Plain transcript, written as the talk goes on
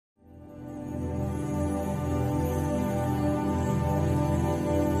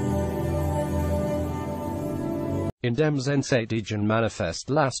In dem Sensatigen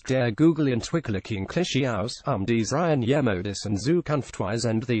Manifest last der Google entwickelten Klischee aus, dies rein jemodis und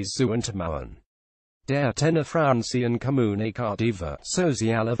Zukunftweisend dies zu untermauern. Der Tenor Francien kommunikative,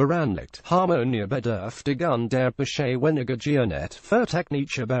 soziale Veranlagt, Harmonie bedürftig an der Beschäftigung für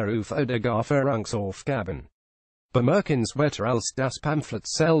technische Beruf oder gar Führungsaufgaben. Bemerkenswerter als das Pamphlet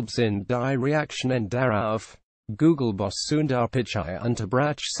selbst sind die Reaktionen darauf. Google Boss und Arpichai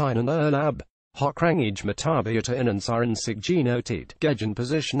unterbrach seinen Urlaub. Hochrangige MitarbeiterInnen sahen sich genötigt,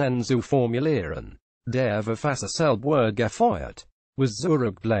 Gegenpositionen zu formulieren. Der Verfasser selbst wurde gefeuert. Was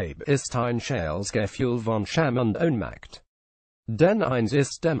zurückblieb, ist ein schales Gefühl von Scham und Ohnmacht. Denn eins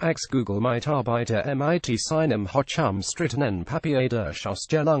ist dem Ex-Google-Mitarbeiter mit seinem hochumstrittenen Papier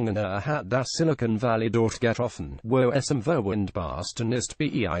durchausgelungen, hat das Silicon Valley dort getroffen, wo es am verwundbarsten ist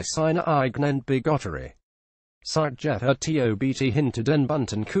bei seiner eigenen Bigotterie. Seit Tobt hinter den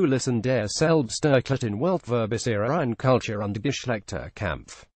bunten Kulissen der selbsterklärten Weltverbesserer ein Kultur- und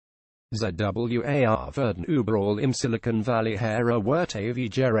Geschlechterkampf. ZWAR werden überall im Silicon Valley Werte wie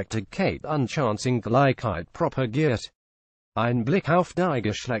Gerechtigkeit und Chancengleichheit propagiert. Ein Blick auf die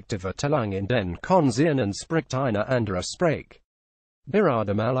Geschlechterverteilung in den Konzernen spricht eine andere Sprache.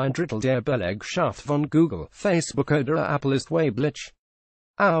 Gerade mal ein Drittel der Belegschaft von Google, Facebook oder Apple ist weiblich.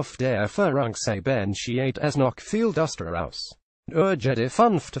 Auf der Führungsebene sieht es noch viel düsterer aus. Nur jede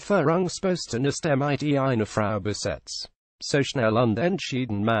fünfte Führungsposten ist mit einer Frau besetzt. So schnell und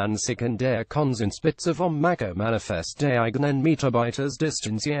entschieden man sich in der Konsensspitze vom Macher-Manifest der eigenen Mitarbeiters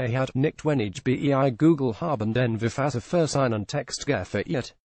distanziert, nicht wenig bei Google haben den Verfasser für seinen Text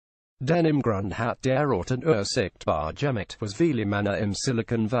gefeiert. Denn im Grund hat der Roten unsichtbar gemacht, was viele Männer im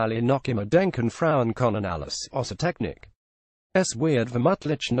Silicon Valley noch immer denken, Frauen können alles außer Technik. Es wird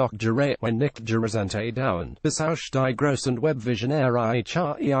vermutlich noch gerät, wenn nicht Jahrzehnte dauern, bis auch die großen Webvisionäre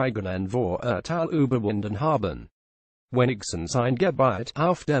ihre eigenen Vorurteile überwunden haben. Wenigstens ein Gebiet,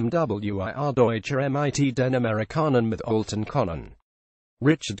 auf dem WIR deutscher MIT den Amerikanern mithalten können.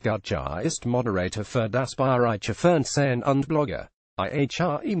 Richard Gutjahr ist Moderator für das bayerische Fernsehen und Blogger.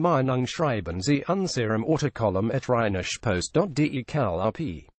 Ihre Meinung schreiben Sie an Ihrem Ortekolumne at rheinische Post.de.